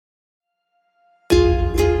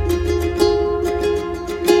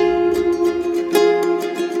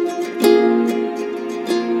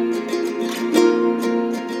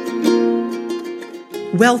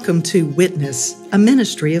Welcome to Witness, a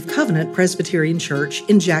ministry of Covenant Presbyterian Church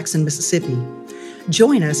in Jackson, Mississippi.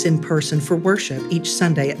 Join us in person for worship each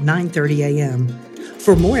Sunday at 9:30 a.m.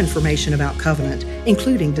 For more information about Covenant,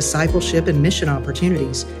 including discipleship and mission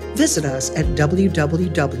opportunities, visit us at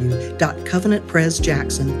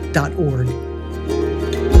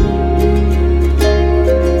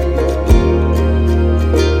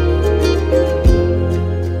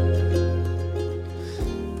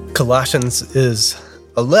Colossians is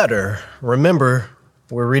a letter. Remember,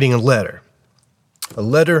 we're reading a letter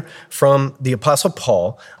from the Apostle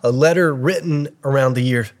Paul, a letter written around the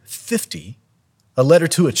year 50, a letter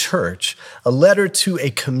to a church, a letter to a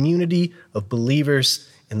community of believers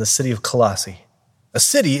in the city of Colossae. A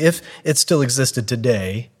city, if it still existed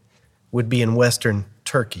today, would be in Western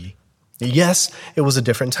Turkey. Yes, it was a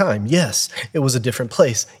different time. Yes, it was a different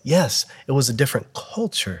place. Yes, it was a different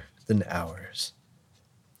culture than ours.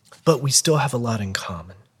 But we still have a lot in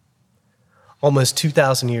common. Almost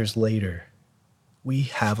 2,000 years later, we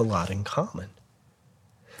have a lot in common.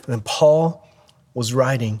 And Paul was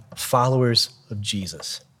writing followers of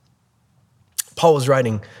Jesus. Paul was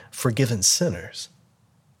writing forgiven sinners.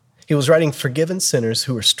 He was writing forgiven sinners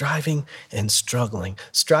who were striving and struggling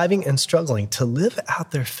to live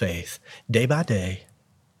out their faith day by day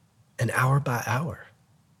and hour by hour,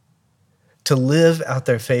 to live out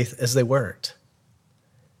their faith as they worked,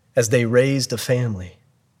 as they raised a family,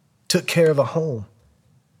 took care of a home,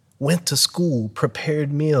 went to school,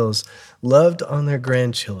 prepared meals, loved on their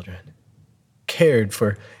grandchildren, cared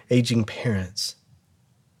for aging parents,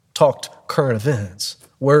 talked current events,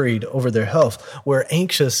 worried over their health, were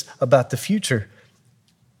anxious about the future,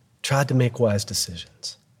 tried to make wise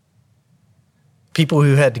decisions. People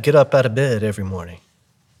who had to get up out of bed every morning.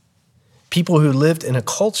 People who lived in a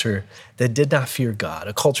culture that did not fear God,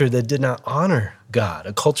 a culture that did not honor God,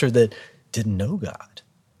 a culture that didn't know God.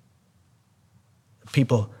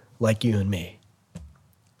 People like you and me.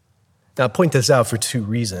 Now, I point this out for two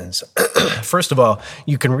reasons. First of all,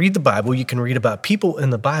 you can read the Bible, you can read about people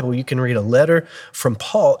in the Bible, you can read a letter from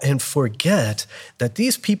Paul and forget that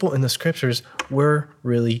these people in the scriptures were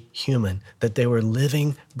really human, that they were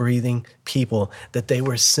living, breathing people, that they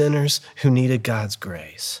were sinners who needed God's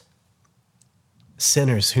grace.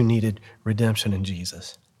 Sinners who needed redemption in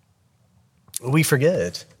Jesus. We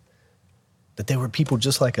forget that they were people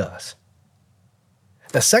just like us.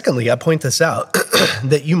 Now, secondly, I point this out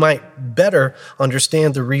that you might better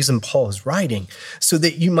understand the reason Paul is writing, so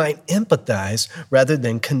that you might empathize rather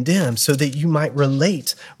than condemn, so that you might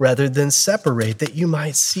relate rather than separate, that you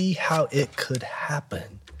might see how it could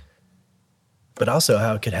happen, but also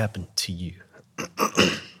how it could happen to you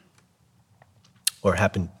or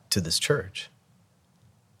happen to this church.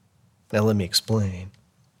 Now, let me explain.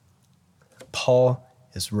 Paul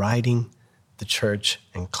is writing the church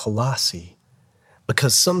in Colossae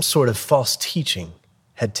because some sort of false teaching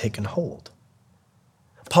had taken hold.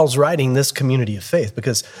 Paul's writing this community of faith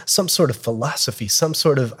because some sort of philosophy, some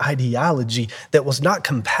sort of ideology that was not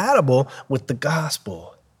compatible with the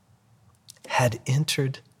gospel had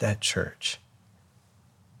entered that church.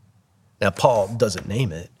 Now, Paul doesn't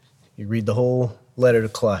name it. You read the whole letter to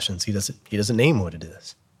Colossians, he doesn't name what it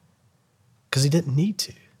is because he didn't need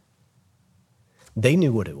to. They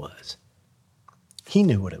knew what it was. He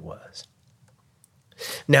knew what it was.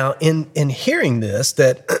 Now, in hearing this,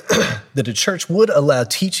 that a church would allow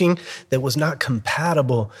teaching that was not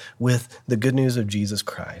compatible with the good news of Jesus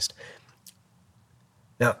Christ,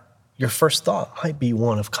 now, your first thought might be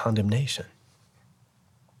one of condemnation.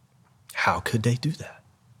 How could they do that?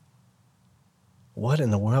 What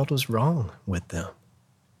in the world was wrong with them?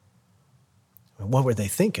 What were they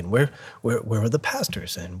thinking? Where were the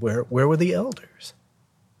pastors and where were the elders?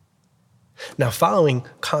 Now, following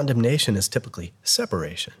condemnation is typically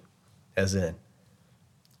separation, as in,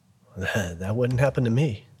 that wouldn't happen to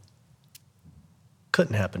me.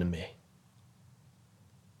 Couldn't happen to me.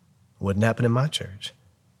 Wouldn't happen in my church.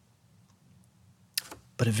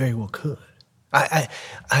 But it very well could. I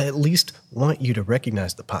at least want you to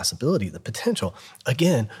recognize the possibility, the potential.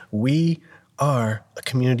 Again, we are a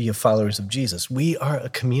community of followers of Jesus. We are a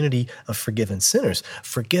community of forgiven sinners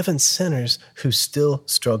who still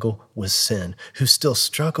struggle with sin, who still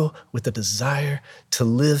struggle with the desire to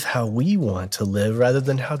live how we want to live rather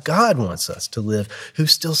than how God wants us to live, who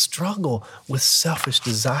still struggle with selfish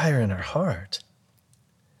desire in our heart.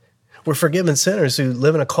 We're forgiven sinners who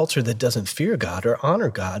live in a culture that doesn't fear God or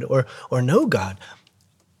honor God or know God.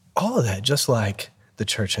 All of that just like the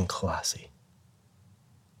church in Colossae.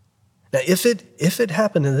 Now, if it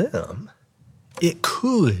happened to them, it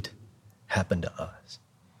could happen to us.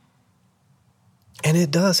 And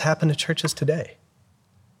it does happen to churches today.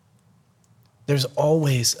 There's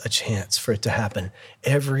always a chance for it to happen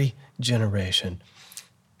every generation.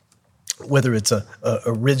 Whether it's a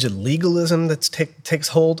rigid legalism that takes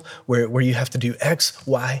hold, where you have to do X,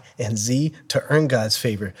 Y, and Z to earn God's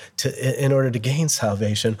favor in order to gain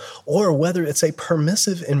salvation, or whether it's a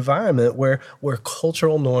permissive environment where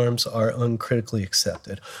cultural norms are uncritically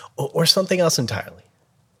accepted, or something else entirely.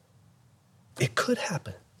 It could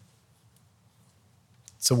happen.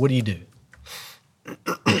 So what do you do?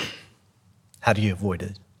 How do you avoid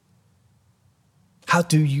it? How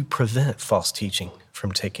do you prevent false teaching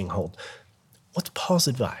from taking hold? What's Paul's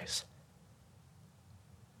advice?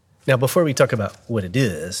 Now, before we talk about what it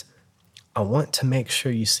is, I want to make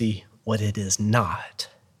sure you see what it is not.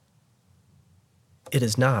 It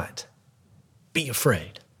is not be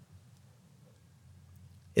afraid.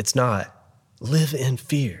 It's not live in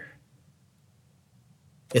fear.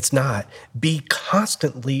 It's not be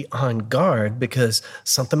constantly on guard because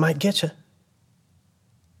something might get you.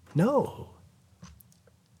 No.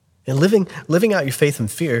 And living out your faith in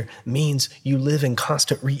fear means you live in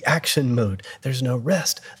constant reaction mode. There's no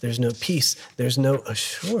rest. There's no peace. There's no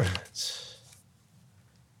assurance.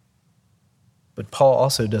 But Paul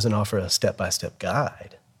also doesn't offer a step-by-step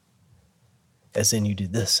guide. As in you do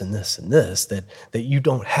this and this and this, that you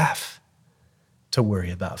don't have to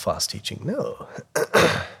worry about false teaching. No.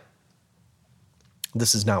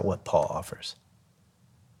 This is not what Paul offers.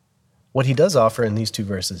 What he does offer in these two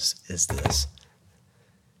verses is this.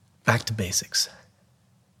 Back to basics.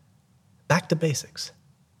 Back to basics.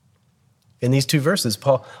 In these two verses,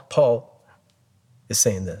 Paul is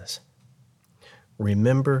saying this.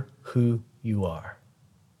 Remember who you are.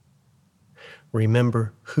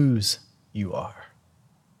 Remember whose you are.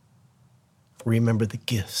 Remember the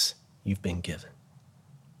gifts you've been given.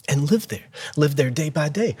 And live there. Live there day by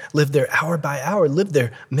day. Live there hour by hour. Live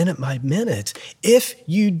there minute by minute. If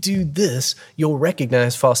you do this, you'll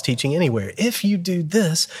recognize false teaching anywhere. If you do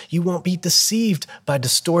this, you won't be deceived by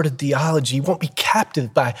distorted theology. You won't be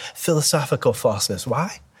captive by philosophical falseness.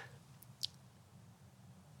 Why?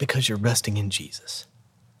 Because you're resting in Jesus.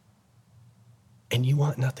 And you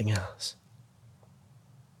want nothing else.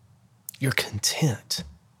 You're content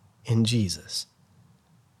in Jesus.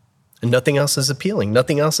 And nothing else is appealing.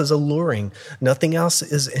 Nothing else is alluring. Nothing else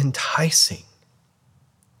is enticing.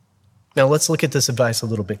 Now let's look at this advice a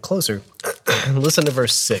little bit closer. Listen to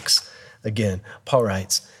verse 6 again. Paul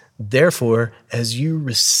writes, therefore, as you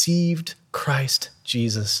received Christ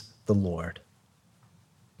Jesus the Lord.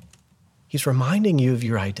 He's reminding you of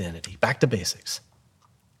your identity. Back to basics.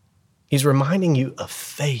 He's reminding you of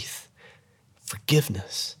faith,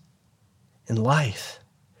 forgiveness, and life.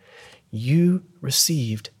 You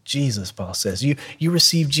received Jesus, Paul says. You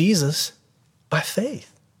received Jesus by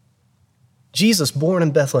faith. Jesus born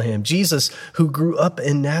in Bethlehem. Jesus who grew up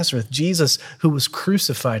in Nazareth. Jesus who was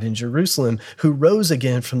crucified in Jerusalem, who rose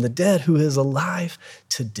again from the dead, who is alive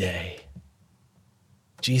today.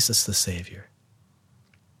 Jesus the Savior.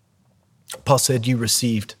 Paul said you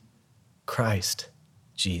received Christ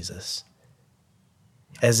Jesus,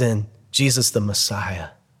 as in Jesus the Messiah,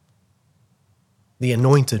 the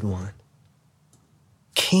Anointed One,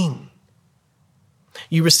 King.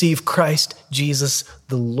 You receive Christ Jesus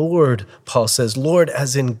the Lord, Paul says. Lord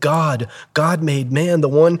as in God, God made man, the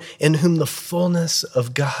one in whom the fullness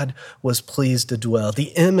of God was pleased to dwell,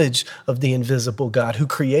 the image of the invisible God who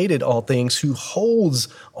created all things, who holds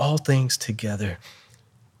all things together.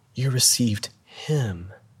 You received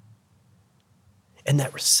him. And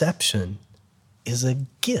that reception is a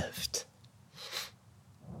gift.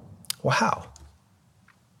 Wow.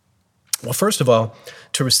 Well, first of all,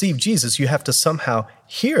 to receive Jesus, you have to somehow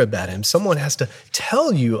hear about him. Someone has to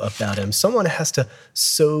tell you about him. Someone has to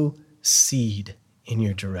sow seed in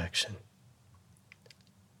your direction.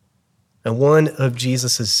 And one of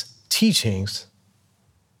Jesus's teachings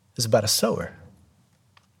is about a sower.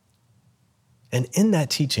 And in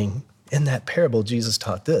that teaching, in that parable, Jesus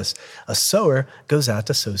taught this. A sower goes out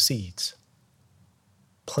to sow seeds,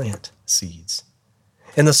 plant seeds.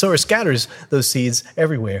 And the sower scatters those seeds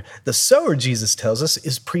everywhere. The sower, Jesus tells us,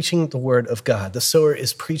 is preaching the word of God. The sower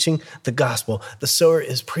is preaching the gospel. The sower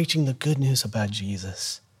is preaching the good news about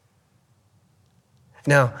Jesus.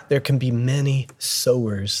 Now, there can be many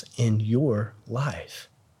sowers in your life.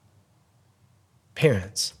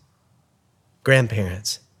 Parents,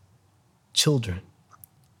 grandparents, children,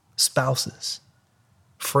 spouses,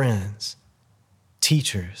 friends,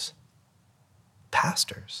 teachers,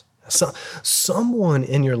 pastors. Someone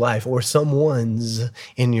in your life or someone's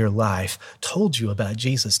in your life told you about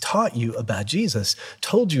Jesus, taught you about Jesus,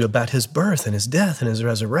 told you about his birth and his death and his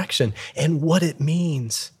resurrection and what it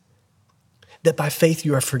means. that by faith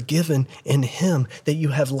you are forgiven in him, that you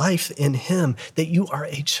have life in him, that you are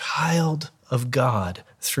a child of God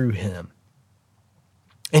through him.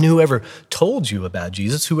 And whoever told you about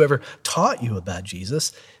Jesus, whoever taught you about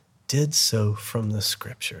Jesus, did so from the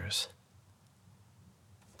scriptures.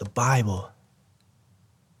 The Bible,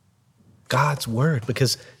 God's word,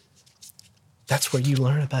 because that's where you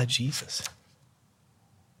learn about Jesus.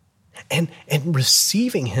 And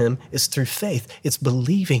receiving him is through faith. It's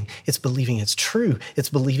believing it's true. It's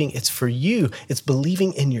believing it's for you. It's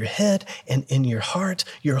believing in your head and in your heart,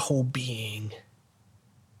 your whole being.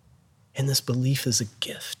 And this belief is a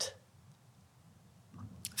gift.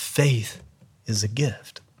 Faith is a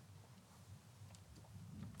gift.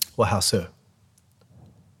 Well, how so?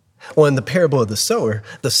 Well, in the parable of the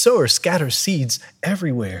sower scatters seeds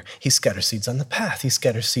everywhere. He scatters seeds on the path. He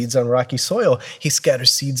scatters seeds on rocky soil. He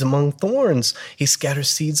scatters seeds among thorns. He scatters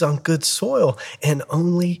seeds on good soil. And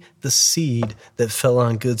only the seed that fell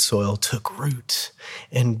on good soil took root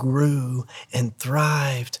and grew and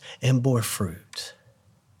thrived and bore fruit.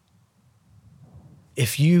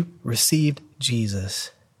 If you received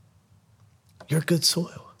Jesus, you're good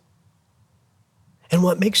soil. And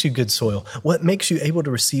what makes you good soil? What makes you able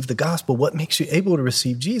to receive the gospel? What makes you able to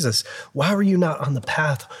receive Jesus? Why were you not on the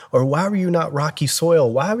path? Or why were you not rocky soil?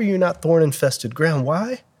 Why were you not thorn-infested ground?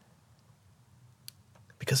 Why?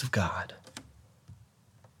 Because of God.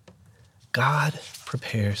 God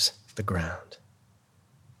prepares the ground.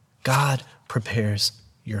 God prepares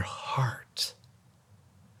your heart.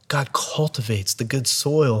 God cultivates the good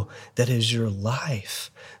soil that is your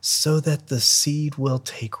life so that the seed will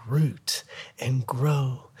take root and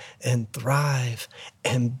grow and thrive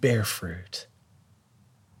and bear fruit.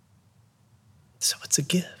 So it's a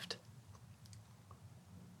gift.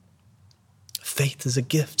 Faith is a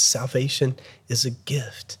gift. Salvation is a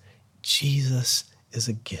gift. Jesus is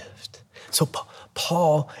a gift. So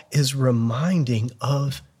Paul is reminding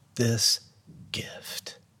of this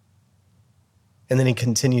gift. And then he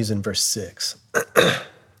continues in verse 6.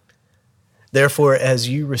 Therefore, as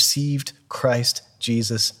you received Christ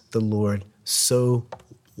Jesus the Lord, so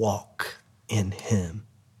walk in him.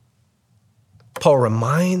 Paul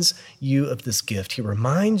reminds you of this gift. He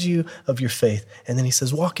reminds you of your faith. And then he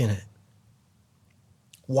says, walk in it.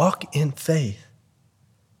 Walk in faith.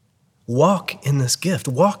 Walk in this gift.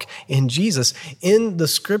 Walk in Jesus. In the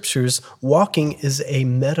scriptures, walking is a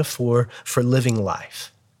metaphor for living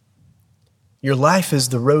life. Your life is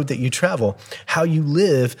the road that you travel. How you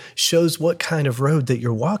live shows what kind of road that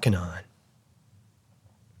you're walking on.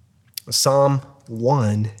 Psalm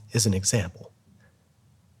 1 is an example.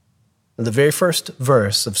 The very first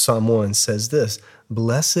verse of Psalm 1 says this: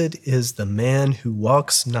 "Blessed is the man who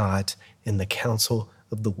walks not in the counsel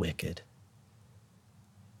of the wicked."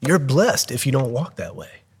 You're blessed if you don't walk that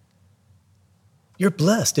way. You're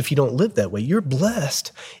blessed if you don't live that way. You're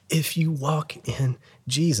blessed if you walk in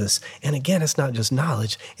Jesus. And again, it's not just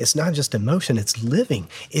knowledge. It's not just emotion. It's living.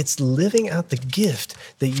 It's living out the gift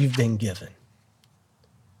that you've been given.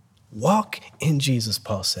 Walk in Jesus,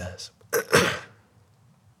 Paul says.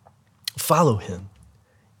 Follow him.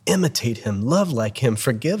 Imitate him. Love like him.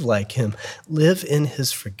 Forgive like him. Live in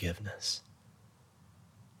his forgiveness.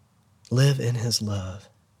 Live in his love.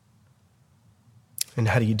 And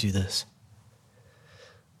how do you do this?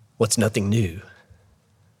 Well, it's nothing new.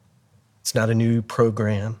 It's not a new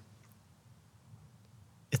program.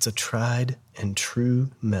 It's a tried and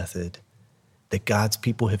true method that God's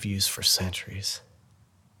people have used for centuries.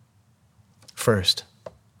 First,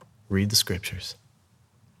 read the scriptures.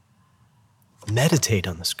 Meditate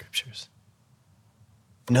on the scriptures.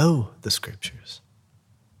 Know the scriptures.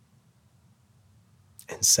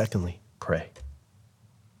 And secondly, pray.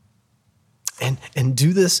 And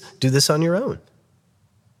do this on your own.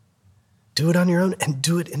 Do it on your own and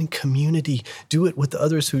do it in community. Do it with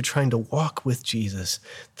others who are trying to walk with Jesus.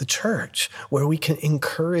 The church, where we can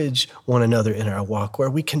encourage one another in our walk, where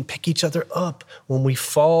we can pick each other up when we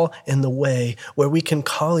fall in the way, where we can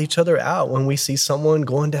call each other out when we see someone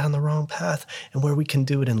going down the wrong path, and where we can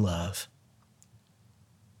do it in love.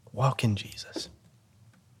 Walk in Jesus.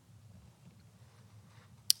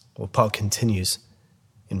 Well, Paul continues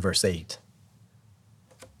in verse 8.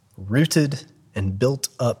 Rooted and built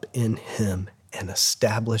up in him and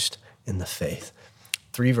established in the faith.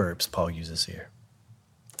 3 verbs Paul uses here.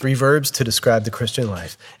 3 verbs to describe the Christian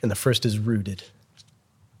life. And the first is rooted.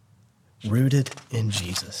 Rooted in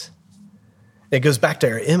Jesus. It goes back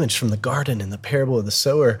to our image from the garden in the parable of the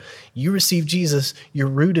sower. You receive Jesus, you're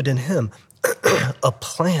rooted in him. A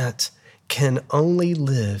plant can only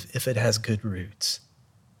live if it has good roots.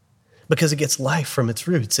 because it gets life from its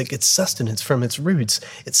roots. It gets sustenance from its roots.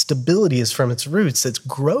 Its stability is from its roots. Its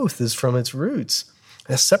growth is from its roots.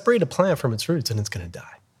 And separate a plant from its roots and it's going to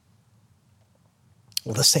die.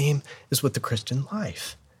 Well, the same is with the Christian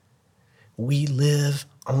life. We live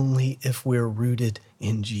only if we're rooted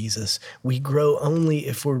in Jesus. We grow only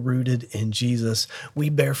if we're rooted in Jesus. We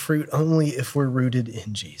bear fruit only if we're rooted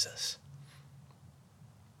in Jesus.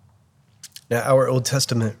 Now, our Old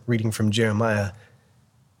Testament reading from Jeremiah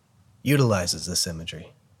utilizes this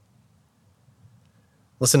imagery.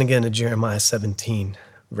 Listen again to Jeremiah 17,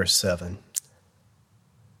 verse 7.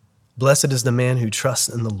 Blessed is the man who trusts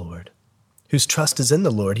in the Lord, whose trust is in the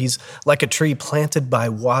Lord. He's like a tree planted by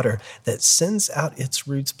water that sends out its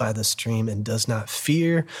roots by the stream and does not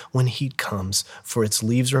fear when heat comes, for its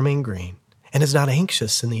leaves remain green, and is not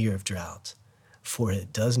anxious in the year of drought, for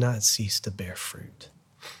it does not cease to bear fruit.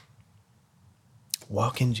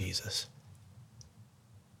 Walk in Jesus,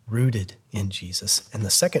 rooted in Jesus. And the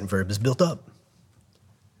second verb is built up.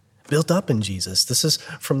 Built up in Jesus. This is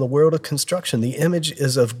from the world of construction. The image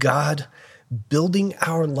is of God building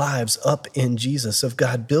our lives up in Jesus, of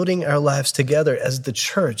God building our lives together as the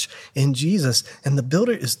church in Jesus. And the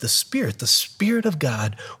builder is the Spirit of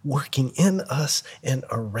God working in us and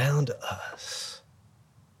around us.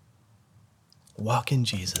 Walk in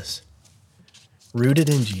Jesus, rooted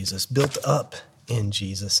in Jesus, built up in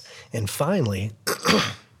Jesus, and finally,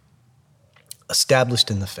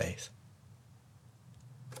 established in the faith.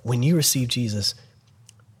 When you receive Jesus,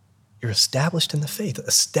 you're established in the faith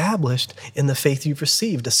you've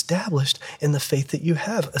received, established in the faith that you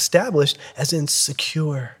have, established as in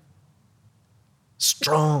secure,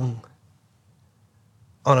 strong,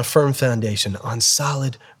 on a firm foundation, on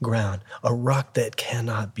solid ground, a rock that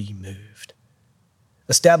cannot be moved.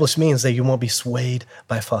 Established means that you won't be swayed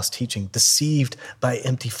by false teaching, deceived by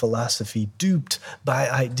empty philosophy, duped by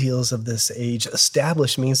ideals of this age.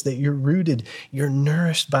 Established means that you're rooted, you're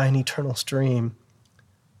nourished by an eternal stream.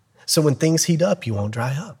 So when things heat up, you won't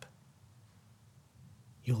dry up.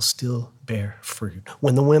 You'll still bear fruit.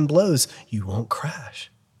 When the wind blows, you won't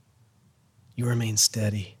crash. You remain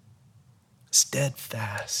steady,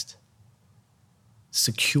 steadfast,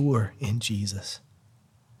 secure in Jesus.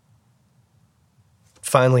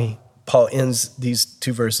 Finally, Paul ends these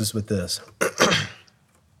two verses with this: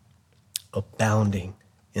 abounding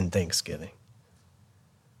in thanksgiving.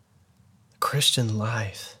 The Christian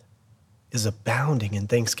life is abounding in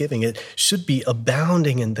thanksgiving. It should be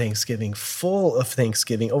abounding in thanksgiving, full of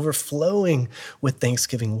thanksgiving, overflowing with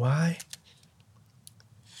thanksgiving. Why?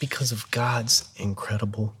 Because of God's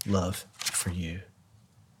incredible love for you.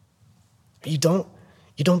 You don't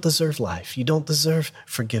deserve life. You don't deserve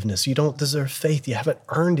forgiveness. You don't deserve faith. You haven't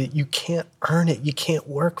earned it. You can't earn it. You can't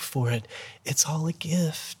work for it. It's all a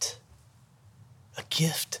gift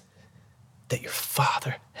that your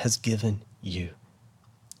Father has given you.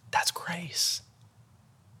 That's grace.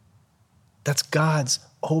 That's God's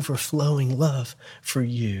overflowing love for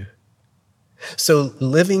you. So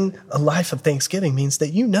living a life of thanksgiving means that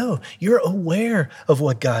you're aware of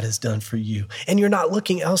what God has done for you, and you're not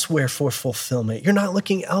looking elsewhere for fulfillment. You're not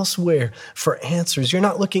looking elsewhere for answers. You're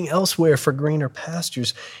not looking elsewhere for greener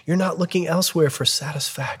pastures. You're not looking elsewhere for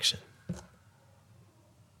satisfaction.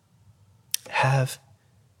 Have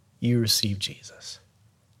you received Jesus?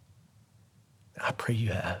 I pray you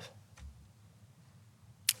have.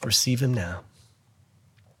 Receive him now.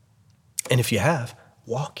 And if you have,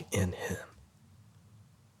 walk in him.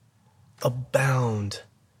 Abound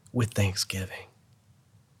with thanksgiving.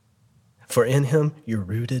 For in him you're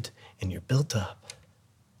rooted and you're built up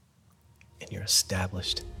and you're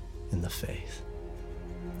established in the faith.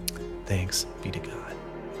 Thanks be to God.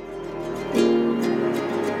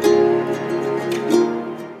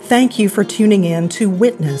 Thank you for tuning in to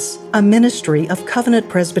Witness, a ministry of Covenant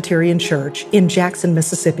Presbyterian Church in Jackson,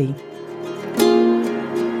 Mississippi.